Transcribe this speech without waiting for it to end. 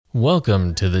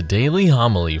Welcome to the Daily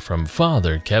Homily from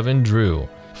Father Kevin Drew.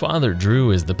 Father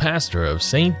Drew is the pastor of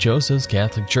St. Joseph's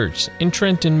Catholic Church in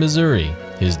Trenton, Missouri.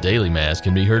 His daily Mass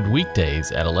can be heard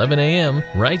weekdays at 11 a.m.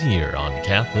 right here on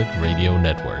Catholic Radio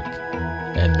Network.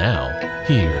 And now,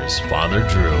 here's Father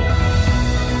Drew.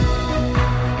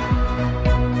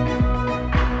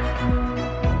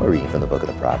 We're reading from the book of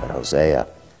the prophet Hosea.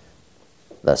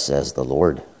 Thus says the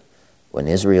Lord, "When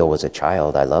Israel was a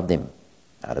child, I loved him.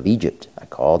 Out of Egypt I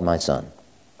called my son.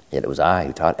 Yet it was I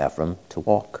who taught Ephraim to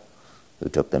walk, who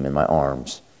took them in my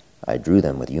arms. I drew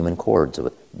them with human cords,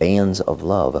 with bands of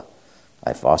love.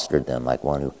 I fostered them like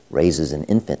one who raises an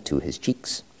infant to his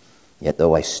cheeks. Yet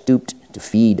though I stooped to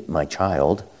feed my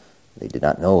child, they did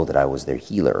not know that I was their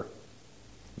healer.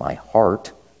 My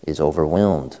heart is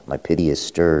overwhelmed, my pity is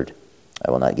stirred. I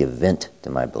will not give vent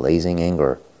to my blazing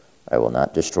anger. I will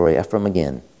not destroy Ephraim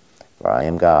again, for I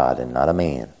am God and not a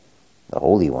man, the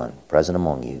Holy One present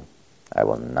among you. I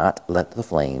will not let the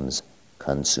flames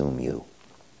consume you."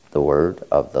 The word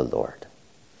of the Lord.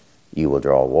 You will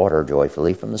draw water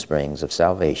joyfully from the springs of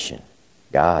salvation.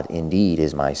 God indeed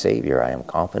is my Savior. I am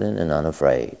confident and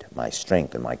unafraid. My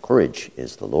strength and my courage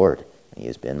is the Lord. He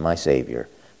has been my Savior.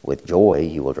 With joy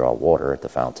you will draw water at the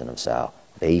fountain of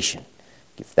salvation.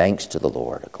 Give thanks to the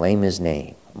Lord. Acclaim his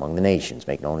name. Among the nations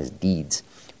make known his deeds.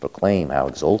 Proclaim how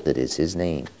exalted is his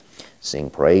name.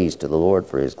 Sing praise to the Lord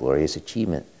for his glorious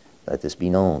achievement. Let this be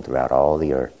known throughout all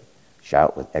the earth.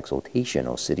 Shout with exultation,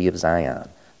 O city of Zion,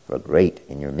 for great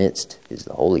in your midst is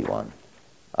the Holy One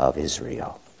of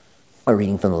Israel. A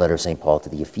reading from the letter of St. Paul to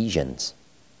the Ephesians.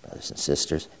 Brothers and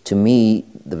sisters, to me,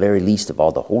 the very least of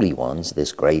all the holy ones,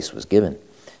 this grace was given,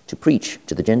 to preach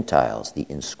to the Gentiles the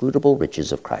inscrutable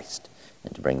riches of Christ,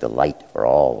 and to bring to light for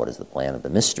all what is the plan of the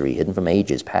mystery hidden from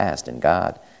ages past in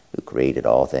God, who created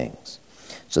all things,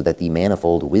 so that the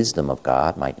manifold wisdom of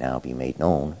God might now be made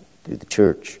known through the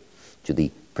church to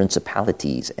the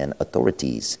principalities and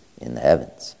authorities in the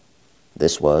heavens.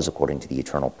 This was according to the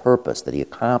eternal purpose that he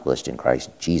accomplished in Christ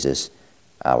Jesus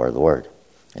our Lord,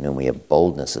 in whom we have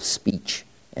boldness of speech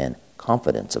and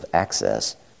confidence of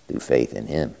access through faith in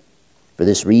him. For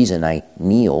this reason I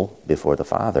kneel before the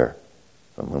Father,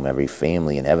 from whom every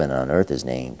family in heaven and on earth is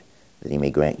named, that he may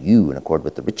grant you, in accord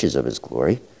with the riches of his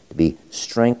glory, to be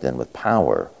strengthened with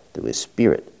power through his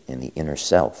Spirit in the inner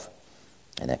self,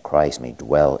 and that Christ may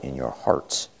dwell in your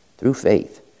hearts through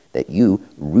faith, that you,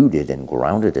 rooted and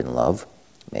grounded in love,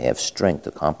 may have strength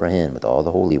to comprehend with all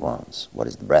the holy ones what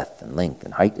is the breadth and length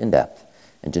and height and depth,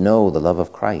 and to know the love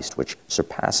of Christ which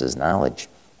surpasses knowledge,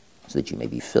 so that you may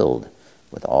be filled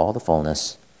with all the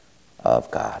fullness of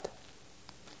God.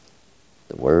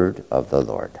 The word of the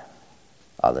Lord.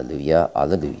 Alleluia,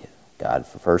 alleluia. God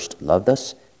first loved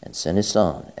us and sent his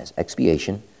Son as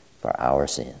expiation for our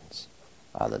sins.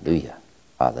 Alleluia,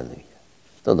 alleluia.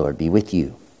 The Lord be with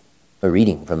you. A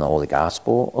reading from the Holy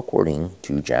Gospel according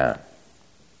to John.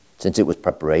 Since it was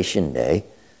preparation day,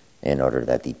 in order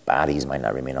that the bodies might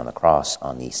not remain on the cross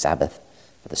on the Sabbath,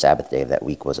 for the Sabbath day of that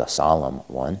week was a solemn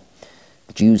one,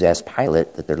 the Jews asked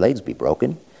Pilate that their legs be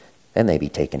broken and they be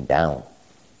taken down.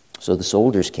 So the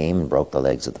soldiers came and broke the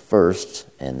legs of the first,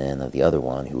 and then of the other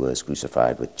one who was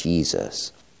crucified with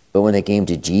Jesus. But when they came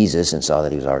to Jesus and saw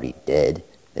that he was already dead,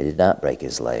 they did not break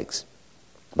his legs.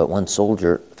 But one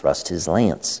soldier thrust his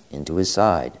lance into his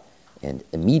side, and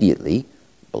immediately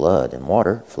blood and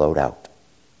water flowed out.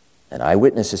 An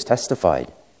eyewitness has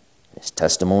testified. His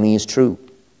testimony is true.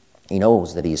 He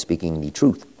knows that he is speaking the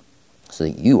truth, so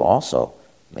that you also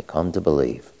may come to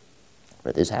believe.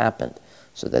 For this happened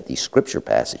so that the scripture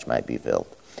passage might be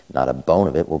filled. Not a bone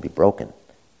of it will be broken.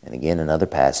 And again another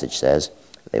passage says,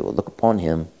 they will look upon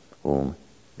him whom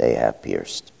they have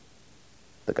pierced.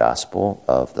 The Gospel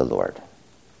of the Lord.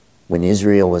 When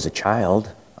Israel was a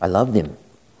child, I loved him.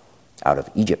 Out of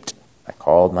Egypt I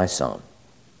called my son.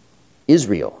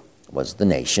 Israel was the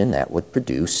nation that would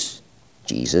produce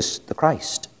Jesus the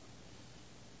Christ.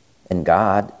 And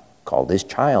God called his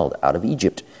child out of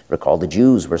Egypt. Recall the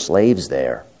Jews were slaves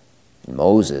there. And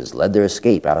Moses led their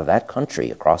escape out of that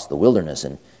country across the wilderness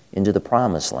and into the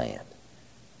promised land,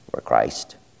 where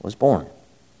Christ was born.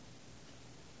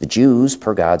 The Jews,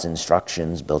 per God's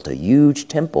instructions, built a huge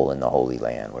temple in the Holy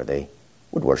Land where they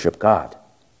would worship God.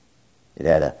 It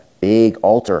had a big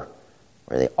altar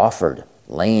where they offered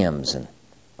lambs and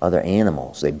other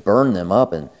animals. They burned them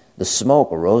up, and the smoke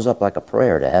rose up like a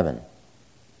prayer to heaven.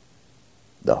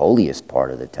 The holiest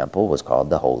part of the temple was called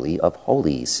the Holy of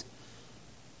Holies.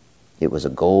 It was a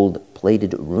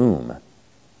gold-plated room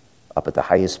up at the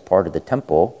highest part of the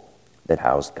temple that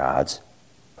housed God's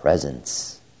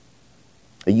presence.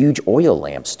 A huge oil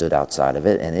lamp stood outside of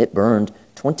it, and it burned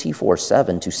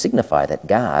 24/7 to signify that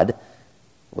God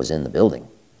was in the building.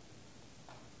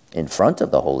 In front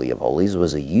of the Holy of Holies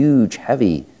was a huge,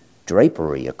 heavy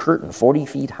drapery, a curtain 40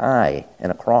 feet high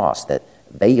and across that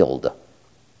veiled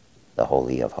the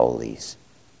Holy of Holies.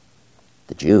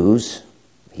 The Jews,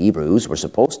 Hebrews, were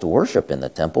supposed to worship in the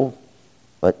temple,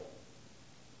 but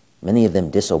many of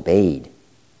them disobeyed.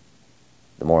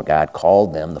 The more God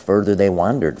called them, the further they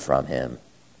wandered from him.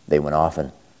 They went off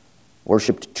and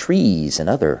worshipped trees and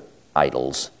other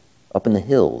idols up in the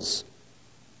hills.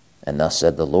 And thus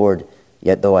said the Lord,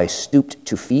 "Yet though I stooped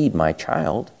to feed my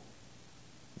child,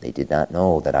 they did not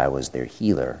know that I was their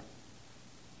healer."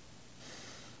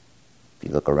 If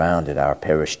you look around at our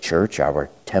parish church, our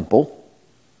temple,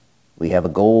 we have a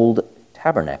gold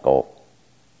tabernacle,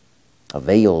 a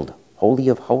veiled Holy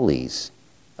of Holies,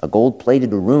 a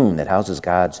gold-plated room that houses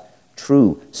God's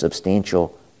true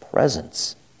substantial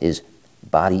presence, his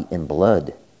body and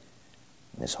blood.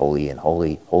 This Holy of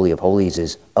Holies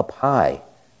is up high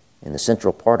in the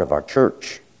central part of our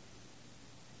church.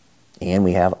 And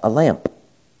we have a lamp,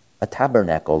 a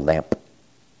tabernacle lamp,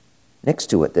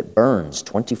 next to it that burns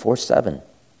 24/7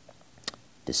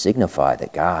 to signify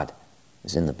that God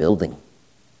is in the building.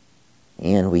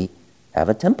 And we have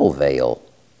a temple veil.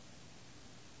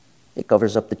 It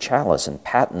covers up the chalice and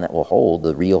paten that will hold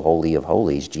the real Holy of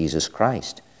Holies, Jesus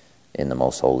Christ, in the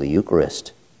most holy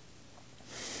Eucharist.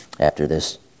 After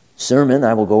this sermon,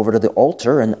 I will go over to the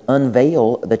altar and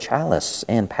unveil the chalice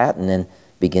and paten and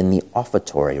begin the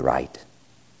offertory rite,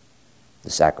 the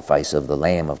sacrifice of the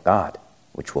Lamb of God,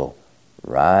 which will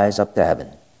rise up to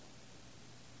heaven.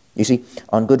 You see,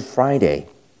 on Good Friday,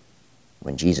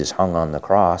 when Jesus hung on the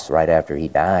cross right after he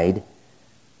died,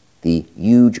 the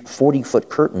huge 40-foot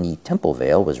curtain, the temple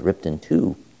veil, was ripped in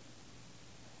two.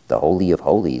 The Holy of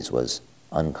Holies was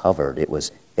uncovered. It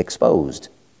was exposed.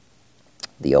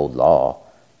 The old law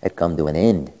had come to an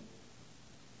end.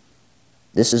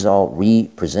 This is all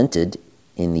represented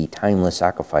in the timeless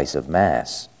sacrifice of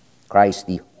Mass. Christ,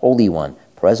 the Holy One,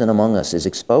 present among us, is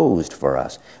exposed for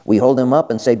us. We hold him up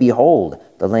and say, "Behold,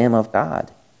 the Lamb of God,"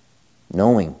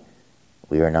 knowing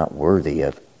we are not worthy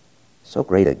of so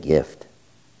great a gift.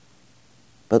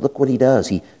 But look what he does.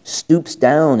 He stoops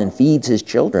down and feeds his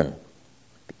children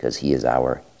because he is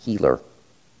our healer.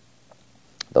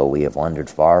 Though we have wandered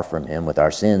far from him with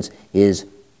our sins, his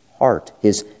heart,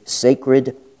 his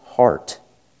sacred heart,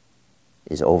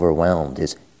 is overwhelmed.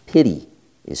 His pity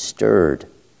is stirred.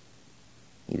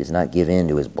 He does not give in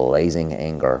to his blazing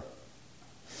anger.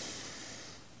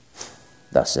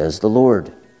 Thus says the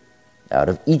Lord, "Out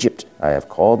of Egypt I have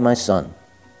called my son.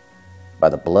 By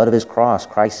the blood of his cross,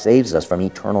 Christ saves us from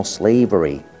eternal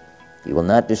slavery. He will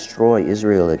not destroy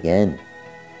Israel again.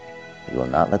 He will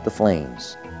not let the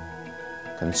flames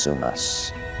consume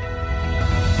us."